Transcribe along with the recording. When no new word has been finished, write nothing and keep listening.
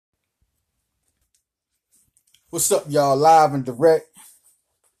What's up, y'all? Live and direct.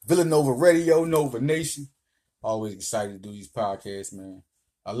 Villanova Radio, Nova Nation. Always excited to do these podcasts, man.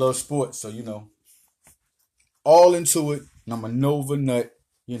 I love sports, so all into it. And I'm a Nova nut.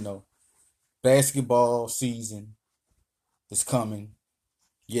 You know, basketball season is coming.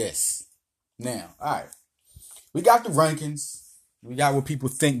 Yes. Now, all right. We got the rankings. We got where people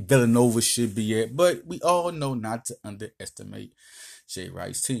think Villanova should be at, but we all know not to underestimate Jay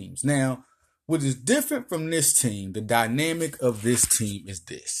Wright's teams. Now, what is different from this team, the dynamic of this team is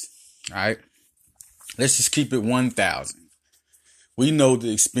this. All right. Let's just keep it 1,000. We know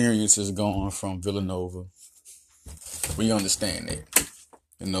the experience is gone from Villanova. We understand that.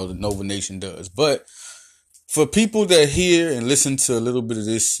 The Nova Nation does. But for people that hear and listen to a little bit of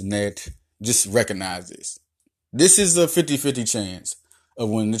this and that, just recognize this. This is a 50-50 chance of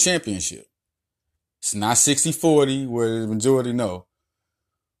winning the championship. It's not 60-40 where the majority know.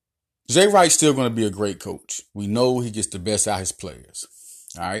 Jay Wright's still going to be a great coach. We know he gets the best out of his players.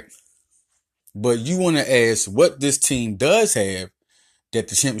 All right. But you want to ask what this team does have that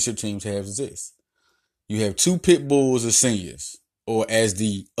the championship teams have is this. You have two pit bulls as seniors or as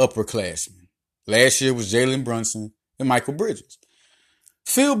the upperclassmen. Last year was Jalen Brunson and Michael Bridges.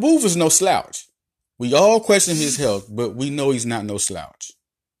 Phil Booth is no slouch. We all question his health, but we know he's not no slouch.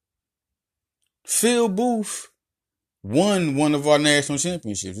 Phil Booth won one of our national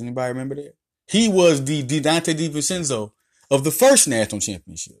championships. Anybody remember that? He was the Dante DiVincenzo of the first national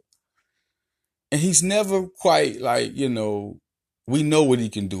championship. And he's never quite we know what he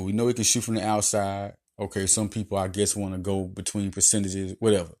can do. We know he can shoot from the outside. Okay, some people, I guess, want to go between percentages,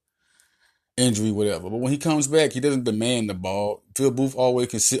 whatever. Injury, whatever. But when he comes back, he doesn't demand the ball. Phil Booth always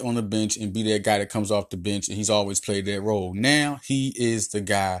can sit on the bench and be that guy that comes off the bench, and he's always played that role. Now, he is the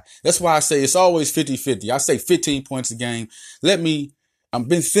guy. That's why I say it's always 50-50. I say 15 points a game. I've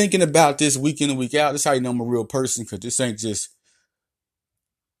been thinking about this week in and week out. That's how you know I'm a real person, because this ain't just,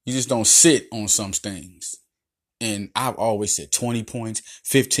 you just don't sit on some things. And I've always said 20 points,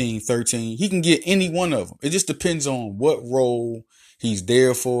 15, 13. He can get any one of them. It just depends on what role he's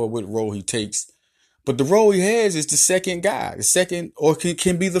there for, what role he takes. But the role he has is the second guy. The second, or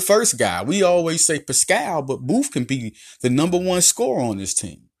can be the first guy. We always say Pascal, but Booth can be the number one scorer on this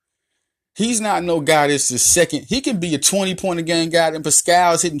team. He's not no guy that's the second. He can be a 20-point-a-game guy, and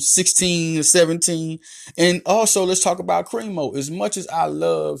Pascal's hitting 16 or 17. And also, let's talk about Cremo. As much as I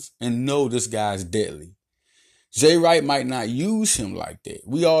love and know this guy's deadly, Jay Wright might not use him like that.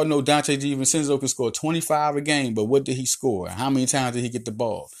 We all know Dante DiVincenzo can score 25 a game, but what did he score? How many times did he get the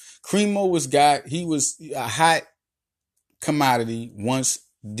ball? Cremo he was a hot commodity once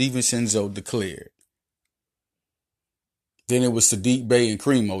DiVincenzo declared. Then it was Sadiq Bey and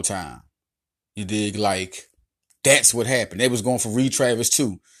Cremo time. You dig? That's what happened. They was going for Reed Travis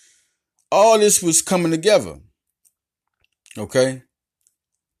too. All this was coming together. Okay?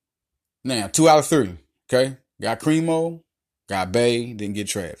 Now, 2 out of 3. Okay? Got Cremo, got Bay, didn't get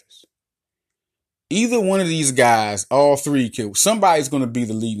Travis. Either one of these guys, all three, somebody's going to be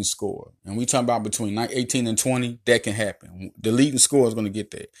the leading scorer. And we talking about between 18 and 20, that can happen. The leading scorer is going to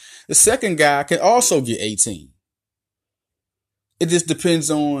get that. The second guy can also get 18. It just depends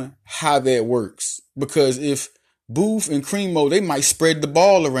on how that works. Because if Booth and Cremo, they might spread the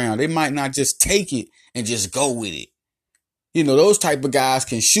ball around. They might not just take it and just go with it. Those type of guys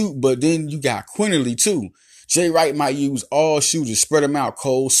can shoot, but then you got Quinterly too. Jay Wright might use all shooters, spread them out.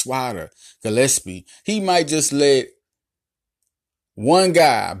 Cole Swider, Gillespie. He might just let one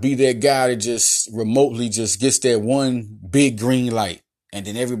guy be that guy that just remotely just gets that one big green light. And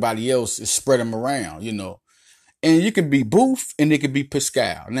then everybody else is spread them around, And you can be Booth and it could be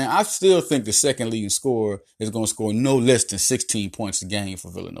Pascal. Now, I still think the second leading scorer is going to score no less than 16 points a game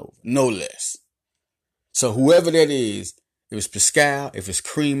for Villanova. No less. So whoever that is, if it's Pascal, if it's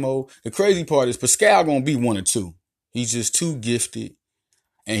Cremo, the crazy part is Pascal going to be 1 or 2. He's just too gifted.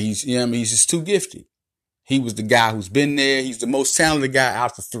 And he's just too gifted. He was the guy who's been there. He's the most talented guy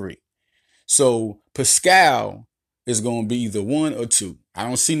out the 3. So Pascal is going to be either 1 or 2. I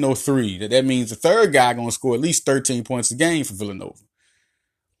don't see no 3. That means the third guy going to score at least 13 points a game for Villanova.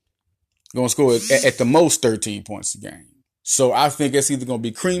 Going to score at the most 13 points a game. So I think it's either going to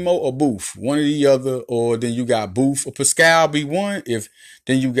be Cremo or Booth, one or the other, or then you got Booth or Pascal be 1. If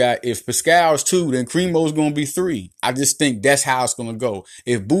Pascal's 2, then Cremo's going to be 3. I just think that's how it's going to go.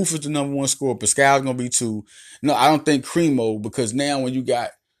 If Booth is the number 1 scorer, Pascal's going to be 2. No, I don't think Cremo, because now when you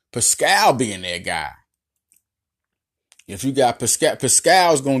got Pascal being that guy, if you got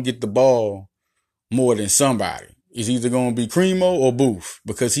Pascal's going to get the ball more than somebody. It's either going to be Cremo or Booth,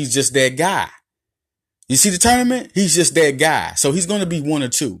 because he's just that guy. You see the tournament? He's just that guy. So he's going to be 1 or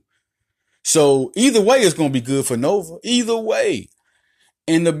 2. So either way, it's going to be good for Nova. Either way.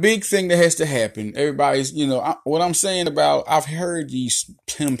 And the big thing that has to happen, everybody's, what I'm saying about, I've heard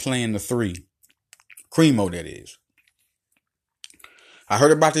him playing the three. Cremo, that is. I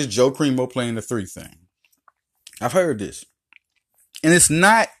heard about this Joe Cremo playing the three thing. I've heard this. And it's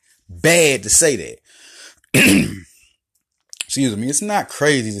not bad to say that. Excuse me. It's not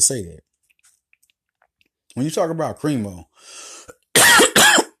crazy to say that. When you talk about Cremo,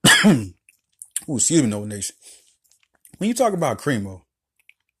 excuse me, no nation. When you talk about Cremo,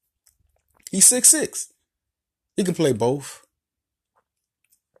 he's 6'6". He can play both.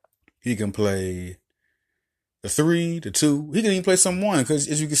 He can play the 3, the 2. He can even play some 1 because,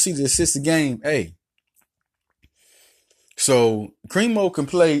 as you can see, the assisted game, hey. So Cremo can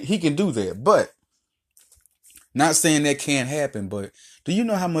play. He can do that, but not saying that can't happen. But do you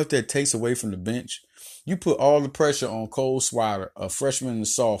know how much that takes away from the bench? You put all the pressure on Cole Swider, a freshman and a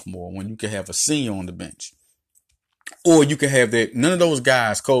sophomore, when you can have a senior on the bench. Or you can have that. None of those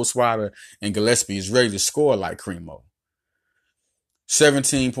guys, Cole Swider and Gillespie, is ready to score like Cremo.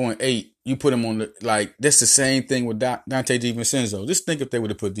 17.8. You put him on the, like, that's the same thing with Dante DiVincenzo. Just think if they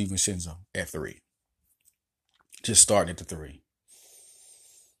would have put DiVincenzo at 3. Just starting at the 3.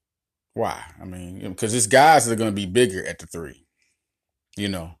 Why? I mean, because it's guys that are going to be bigger at the 3.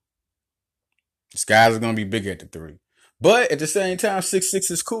 These guys are going to be bigger at the 3. But at the same time,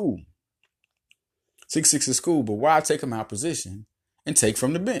 6'6" is cool. 6'6" is cool, but why take him out of position and take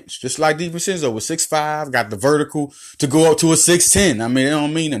from the bench? Just like DiVincenzo was 6'5", got the vertical to go up to a 6'10". I mean, it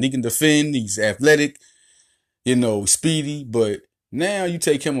don't mean that he can defend. He's athletic, speedy, but now you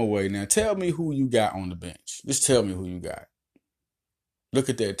take him away. Now tell me who you got on the bench. Just tell me who you got. Look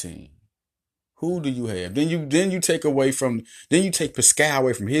at that team. Who do you have? Then you take Pascal away from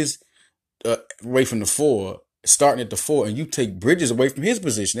away from the 4, starting at the 4, and you take Bridges away from his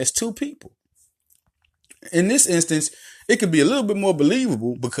position. That's 2 people. In this instance, it could be a little bit more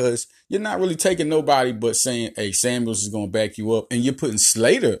believable because you're not really taking nobody but saying, hey, Samuels is going to back you up, and you're putting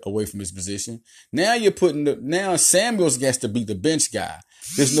Slater away from his position. Now now Samuels has to be the bench guy.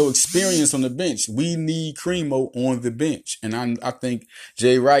 There's no experience on the bench. We need Cremo on the bench. And I think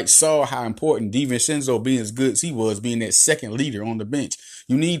Jay Wright saw how important DiVincenzo, being as good as he was, being that second leader on the bench.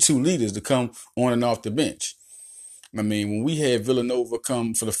 You need 2 leaders to come on and off the bench. I mean, when we had Villanova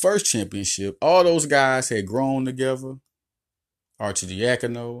come for the first championship, all those guys had grown together.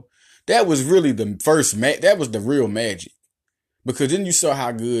 Arcidiacono. That was really the first that was the real magic. Because then you saw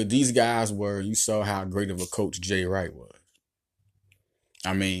how good these guys were. You saw how great of a coach Jay Wright was.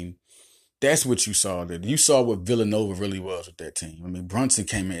 I mean, that's what you saw. You saw what Villanova really was with that team. I mean, Brunson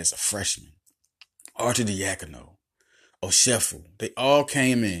came in as a freshman. Arcidiacono, O'Sheffel, they all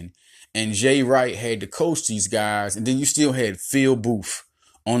came in. And Jay Wright had to coach these guys. And then you still had Phil Booth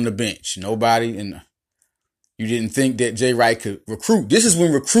on the bench. You didn't think that Jay Wright could recruit. This is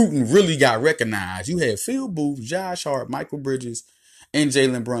when recruiting really got recognized. You had Phil Booth, Josh Hart, Michael Bridges, and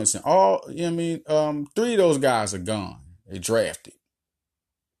Jalen Brunson. 3 of those guys are gone. They're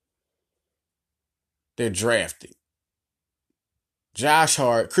drafted. Josh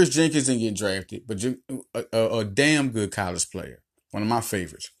Hart, Chris Jenkins didn't get drafted, but a damn good college player. One of my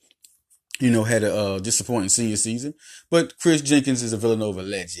favorites. Had a disappointing senior season. But Chris Jenkins is a Villanova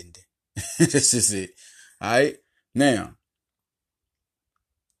legend. That's just it. All right? Now,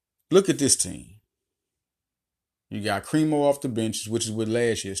 look at this team. You got Cremo off the bench, which is what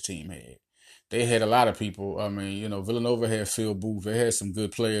last year's team had. They had a lot of people. I mean, Villanova had Phil Booth. They had some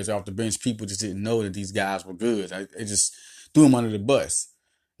good players off the bench. People just didn't know that these guys were good. They just threw them under the bus.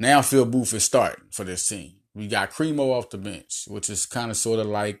 Now Phil Booth is starting for this team. We got Cremo off the bench, which is kind of sort of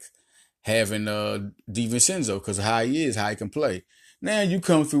like having DiVincenzo because of how he is, how he can play. Now you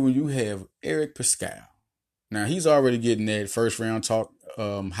come through and you have Eric Pascal. Now he's already getting that first round talk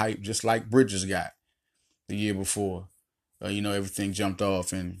hype just like Bridges got the year before. Everything jumped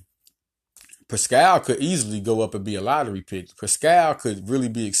off, and Pascal could easily go up and be a lottery pick. Pascal could really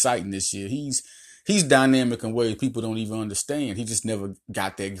be exciting this year. He's dynamic in ways people don't even understand. He just never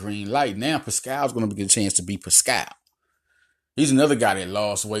got that green light. Now Pascal's going to get a chance to be Pascal. He's another guy that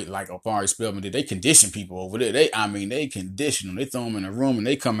lost weight like Omari Spellman did. They condition people over there. They condition them. They throw them in a room and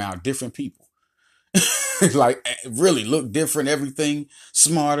they come out different people. Like, really look different, everything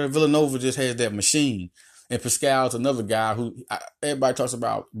smarter. Villanova just has that machine. And Pascal's another guy who everybody talks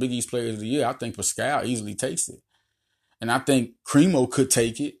about Big East Players of the Year. I think Pascal easily takes it. And I think Cremo could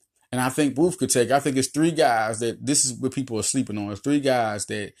take it. And I think Booth could take it. I think it's 3 guys that this is what people are sleeping on. It's 3 guys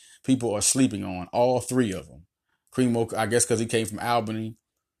that people are sleeping on, all 3 of them. Cremo, I guess because he came from Albany.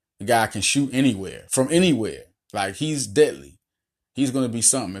 The guy can shoot from anywhere. Like, he's deadly. He's going to be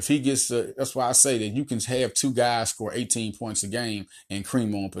something. If he gets, that's why I say that you can have two guys score 18 points a game in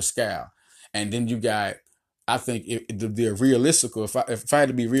Cremo and Pascal, and then you got. I think they're realistic. If I had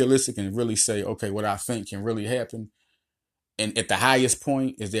to be realistic and really say, okay, what I think can really happen, and at the highest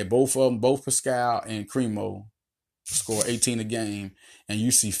point is that both of them, both Pascal and Cremo, score 18 a game, and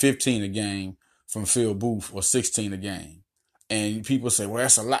you see 15 a game from Phil Booth or 16 a game. And people say, well,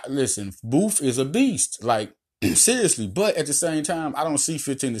 that's a lot. Listen, Booth is a beast. Like, seriously. But at the same time, I don't see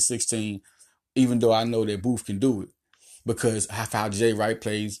 15 to 16, even though I know that Booth can do it. Because how Jay Wright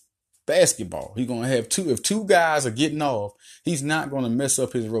plays basketball. He's going to have two. If two guys are getting off, he's not going to mess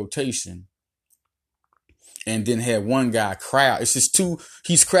up his rotation and then have one guy crowd. It's just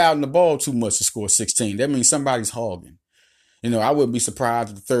he's crowding the ball too much to score 16. That means somebody's hogging. I wouldn't be surprised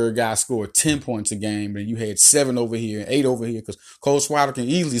if the third guy scored 10 points a game and you had 7 over here and 8 over here, because Cole Swider can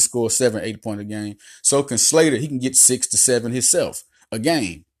easily score 7, 8 points a game. So can Slater. He can get 6 to 7 himself a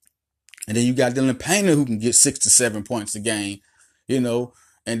game. And then you got Dylan Painter who can get 6 to 7 points a game,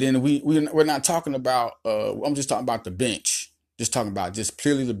 And then we're not talking about, I'm just talking about the bench. Just talking about just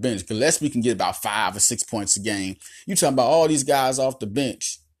purely the bench. Gillespie can get about 5 or 6 points a game. You talking about all these guys off the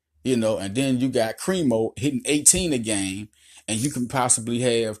bench, and then you got Cremo hitting 18 a game, and you can possibly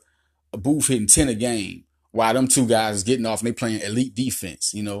have a Booth hitting 10 a game while them two guys is getting off and they playing elite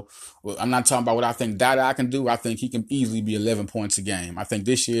defense. Well, I'm not talking about what I think Dada can do. I think he can easily be 11 points a game. I think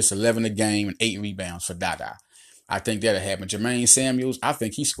this year it's 11 a game and 8 rebounds for Dada. I think that'll happen. Jermaine Samuels, I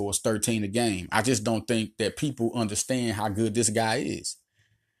think he scores 13 a game. I just don't think that people understand how good this guy is.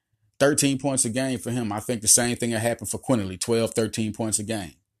 13 points a game for him. I think the same thing will happen for Quinterly, 12, 13 points a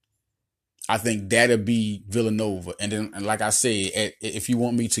game. I think that'll be Villanova. And then, like I said, if you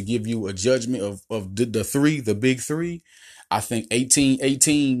want me to give you a judgment of the big three, I think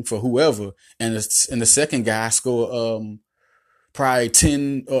 18 for whoever. And the second guy score probably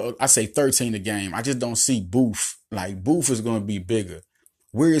 10, I say 13 a game. I just don't see Booth. Like, Booth is going to be bigger.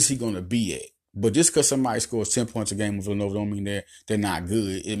 Where is he going to be at? But just because somebody scores 10 points a game with Villanova don't mean they're not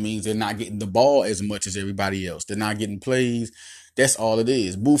good. It means they're not getting the ball as much as everybody else. They're not getting plays. That's all it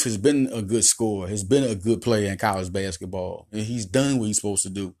is. Booth has been a good scorer, has been a good player in college basketball. And he's done what he's supposed to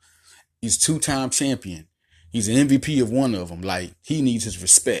do. He's 2-time champion. He's an MVP of one of them. Like, he needs his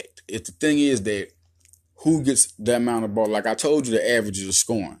respect. If the thing is that who gets that amount of ball? Like I told you, the averages of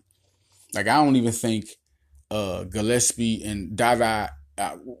scoring. Like, I don't even think Gillespie and Dada,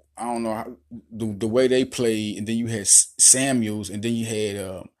 I don't know how, the way they played, and then you had Samuels, and then you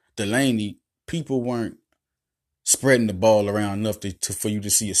had Delaney. People weren't spreading the ball around enough for you to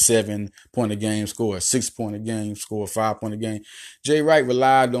see a 7-point a game score, a 6-point a game score, a 5-point a game. Jay Wright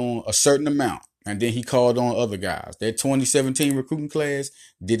relied on a certain amount, and then he called on other guys. That 2017 recruiting class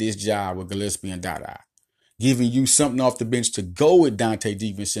did its job with Gillespie and Dada, giving you something off the bench to go with Dante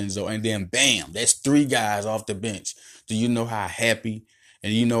DiVincenzo, and then bam, that's 3 guys off the bench. Do you know how happy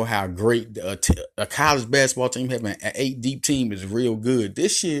and you know how great a college basketball team having an 8-deep team is real good?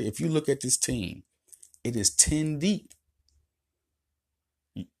 This year, if you look at this team, it is 10 deep.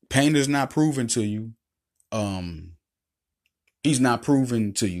 Painter's not proven to you. He's not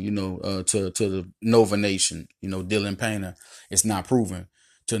proven to you, to the Nova Nation. Dylan Painter, it's not proven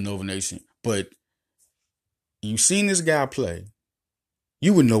to Nova Nation. But you've seen this guy play,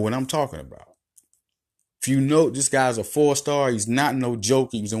 you would know what I'm talking about. If you know this guy's a 4-star, he's not no joke.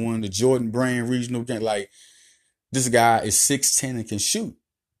 He was in one of the Jordan Brand regional games. Like, this guy is 6'10" and can shoot.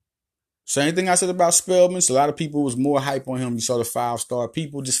 Same thing I said about Spellman. So a lot of people was more hype on him. You saw the 5-star.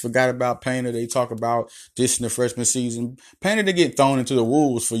 People just forgot about Painter. They talk about this in the freshman season. Painter didn't get thrown into the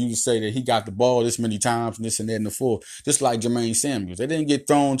wolves for you to say that he got the ball this many times and this and that in the fourth. Just like Jermaine Samuels. They didn't get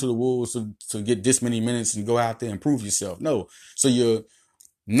thrown to the wolves to get this many minutes and go out there and prove yourself. No. So you're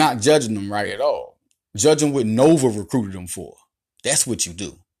not judging them right at all. Judging what Nova recruited them for. That's what you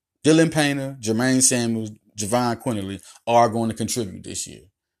do. Dylan Painter, Jermaine Samuels, Javon Quinterly are going to contribute this year.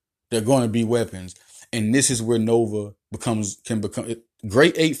 They're going to be weapons. And this is where Nova can become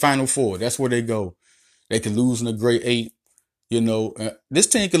grade 8 Final Four. That's where they go. They can lose in the grade 8. This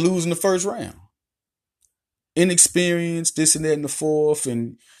team could lose in the first round. Inexperience, this and that in the fourth.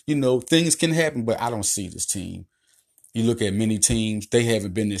 And, things can happen, but I don't see this team. You look at many teams, they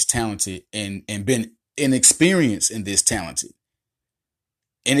haven't been this talented and been inexperienced in this talented.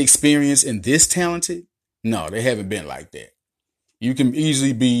 Inexperienced in this talented? No, they haven't been like that. You can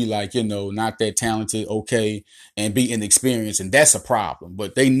easily be like, not that talented, okay, and be inexperienced, and that's a problem.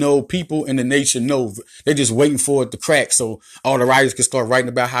 But they know, people in the nation know, they're just waiting for it to crack so all the writers can start writing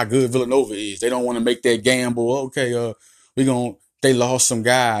about how good Villanova is. They don't want to make that gamble. Okay, they lost some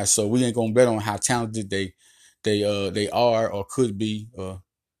guys, so we ain't gonna bet on how talented they are or could be.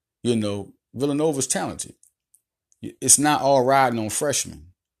 Villanova's talented. It's not all riding on freshmen.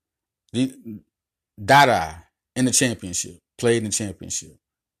 Dada in the championship, played in the championship.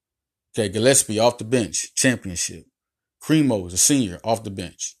 Okay, Gillespie off the bench, championship. Cremo is a senior off the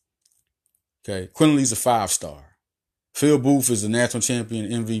bench. Okay, Quinley's a 5-star. Phil Booth is the national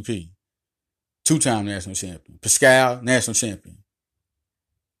champion MVP. 2-time national champion. Pascal, national champion.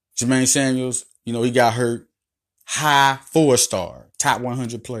 Jermaine Samuels, he got hurt. High 4-star, top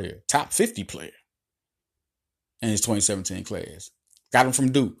 100 player, top 50 player in his 2017 class. Got him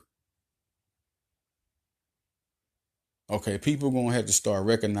from Duke. Okay, people going to have to start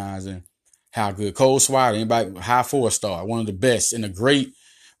recognizing how good Cole Swider, anybody, high 4-star, one of the best in a great,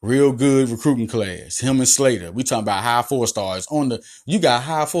 real good recruiting class. Him and Slater. We talking about high 4-stars you got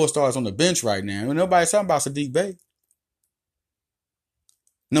high 4-stars on the bench right now. And nobody's talking about Sadiq Bey.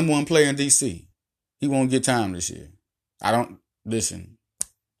 Number 1 player in DC. He won't get time this year. Listen.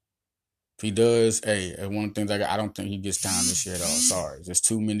 If he does, one of the things I don't think he gets time this year at all. Sorry. There's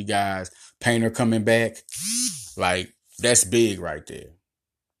too many guys. Painter coming back. Like, that's big right there.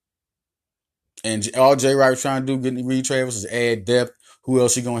 And all Jay Wright was trying to do, getting Reed Travers, is add depth. Who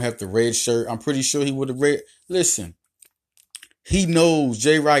else he going to have to red shirt? I'm pretty sure he would have Listen, he knows,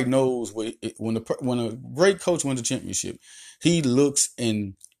 Jay Wright knows when a great coach wins a championship, he looks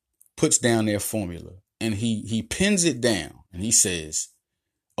and puts down their formula. And he pins it down. And he says,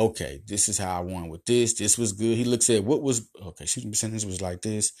 okay, this is how I won with this. This was good. He looks at shooting percentage was like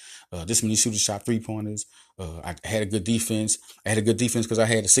this. This many shooters shot 3-pointers. I had a good defense. I had a good defense because I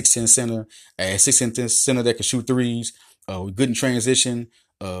had a 6'10" center. I had a 6'10" center that could shoot threes. We're good in transition.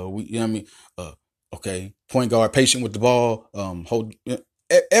 Point guard, patient with the ball.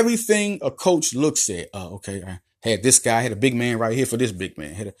 Everything a coach looks at. I had this guy. I had a big man right here for this big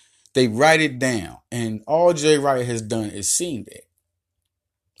man. They write it down. And all Jay Wright has done is seen that.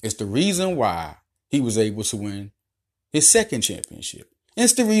 It's the reason why he was able to win his second championship. And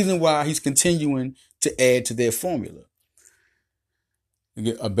it's the reason why he's continuing to add to their formula. You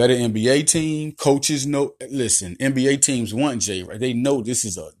get a better NBA team. Coaches know. Listen, NBA teams want Jay Wright. They know this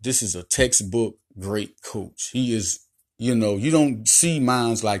is a textbook great coach. He is. You don't see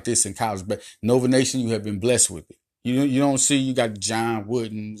minds like this in college, but Nova Nation, you have been blessed with it. You don't see. You got John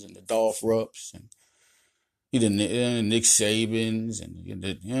Woodens and the Dolph Rupps and Nick Sabans, and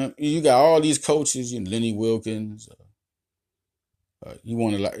you got all these coaches, Lenny Wilkins. You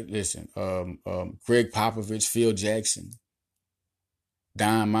want to Greg Popovich, Phil Jackson,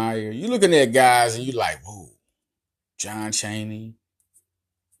 Don Meyer. You looking at guys and you like, whoa, John Chaney.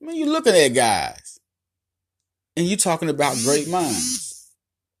 You're looking at guys and you talking about great minds.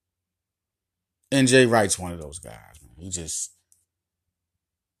 And Jay Wright's one of those guys, man.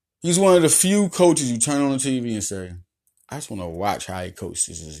 He's one of the few coaches you turn on the TV and say, I just want to watch how he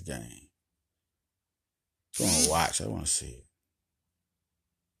coaches this game. I just want to watch. I want to see it.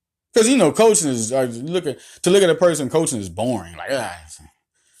 Because, coaching is, to look at a person coaching is boring. Like,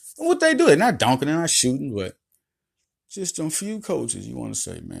 what they do, they're not dunking, they're not shooting, but just a few coaches you want to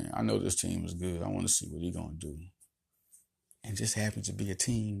say, man, I know this team is good. I want to see what he's going to do. And just happens to be a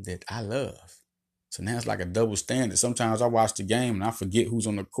team that I love. So now it's like a double standard. Sometimes I watch the game and I forget who's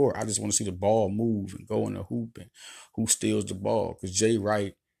on the court. I just want to see the ball move and go in the hoop and who steals the ball. Because Jay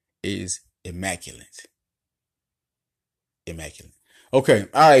Wright is immaculate. Immaculate. Okay.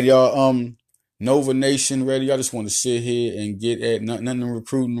 All right, y'all. Nova Nation ready. I just want to sit here and get at nothing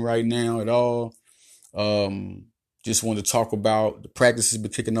recruiting right now at all. Just want to talk about the practices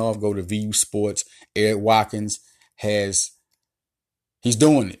been kicking off. Go to VU Sports. Eric Watkins he's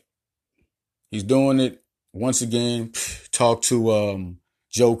doing it. He's doing it once again. Talked to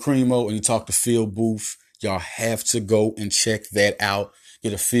Joe Cremo and he talked to Phil Booth. Y'all have to go and check that out.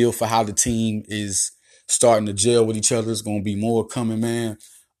 Get a feel for how the team is starting to gel with each other. There's going to be more coming, man.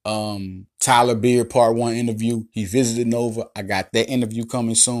 Tyler Beard, part 1 interview. He visited Nova. I got that interview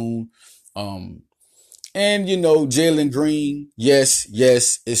coming soon. And Jalen Green. Yes.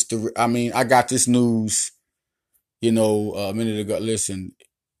 I got this news, a minute ago. Listen,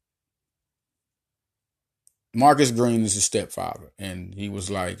 Marcus Green is his stepfather. And he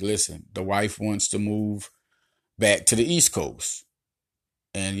was like, listen, the wife wants to move back to the East Coast.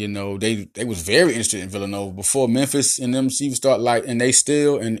 And, they was very interested in Villanova before Memphis and them even start and they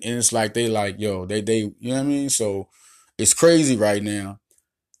still, and it's like, they like, yo, they, you know what I mean? So it's crazy right now.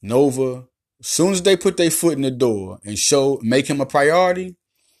 Nova, as soon as they put their foot in the door and make him a priority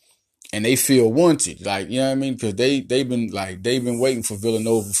and they feel wanted, like, you know what I mean? Cause they've been waiting for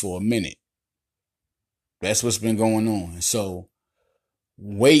Villanova for a minute. That's what's been going on. So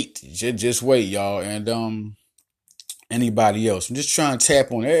wait, just wait, y'all. And, anybody else. I'm just trying to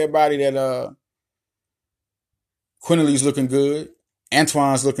tap on everybody that Quinterly's looking good.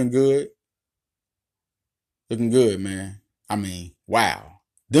 Antoine's looking good. Looking good, man. I mean, wow.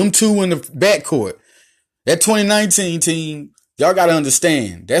 Them two in the backcourt. That 2019 team, y'all got to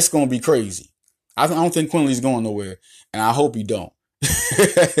understand, that's going to be crazy. I don't think Quinterly's going nowhere, and I hope he don't.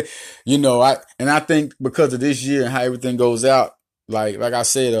 I think because of this year and how everything goes out, like I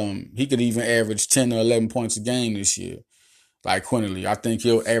said, he could even average 10 or 11 points a game this year. Like Quinterly, I think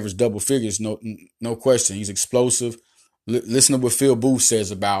he'll average double figures, no question. He's explosive. Listen to what Phil Booth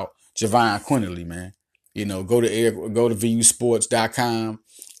says about Javon Quinterly, man. Go to VUsports.com.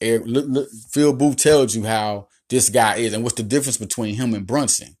 Phil Booth tells you how this guy is and what's the difference between him and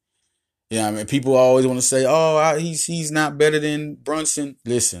Brunson. People always want to say, "Oh, he's not better than Brunson."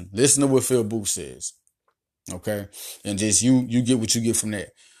 Listen to what Phil Booth says, okay? And just you get what you get from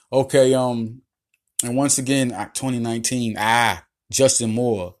that, okay? And once again, 2019, Justin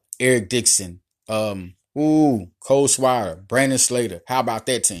Moore, Eric Dixon, Cole Swire, Brandon Slater. How about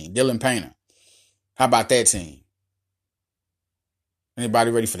that team? Dylan Painter. How about that team?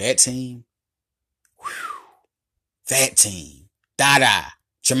 Anybody ready for that team? Whew. That team. Dada,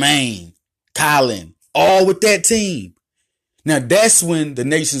 Jermaine, Colin, all with that team. Now that's when the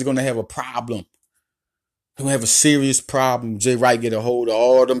nation's going to have a problem. They're going to have a serious problem. Jay Wright get a hold of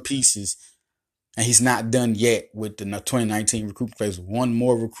all them pieces. And he's not done yet with the 2019 recruit class. One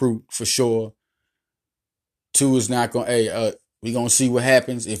more recruit for sure. Two is not going to, we're going to see what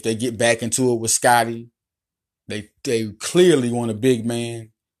happens if they get back into it with Scotty. They clearly want a big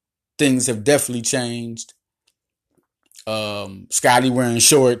man. Things have definitely changed. Scotty wearing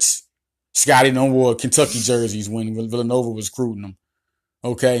shorts. Scotty no wore Kentucky jerseys when Villanova was recruiting him.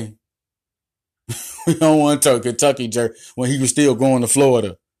 Okay. We don't want to Kentucky jersey when he was still going to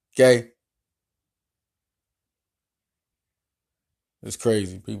Florida. Okay. It's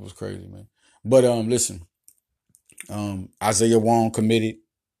crazy. People's crazy, man. But listen. Isaiah Wong committed.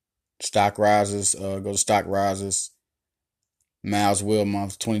 Stock rises. Go to Stock Rises. Miles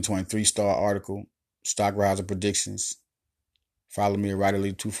Wilmot's 2023 star article. Stock riser predictions. Follow me at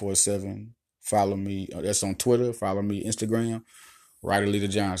RiderLeader247. Follow me. That's on Twitter. Follow me Instagram. Rider Leader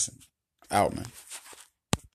Johnson. Out, man.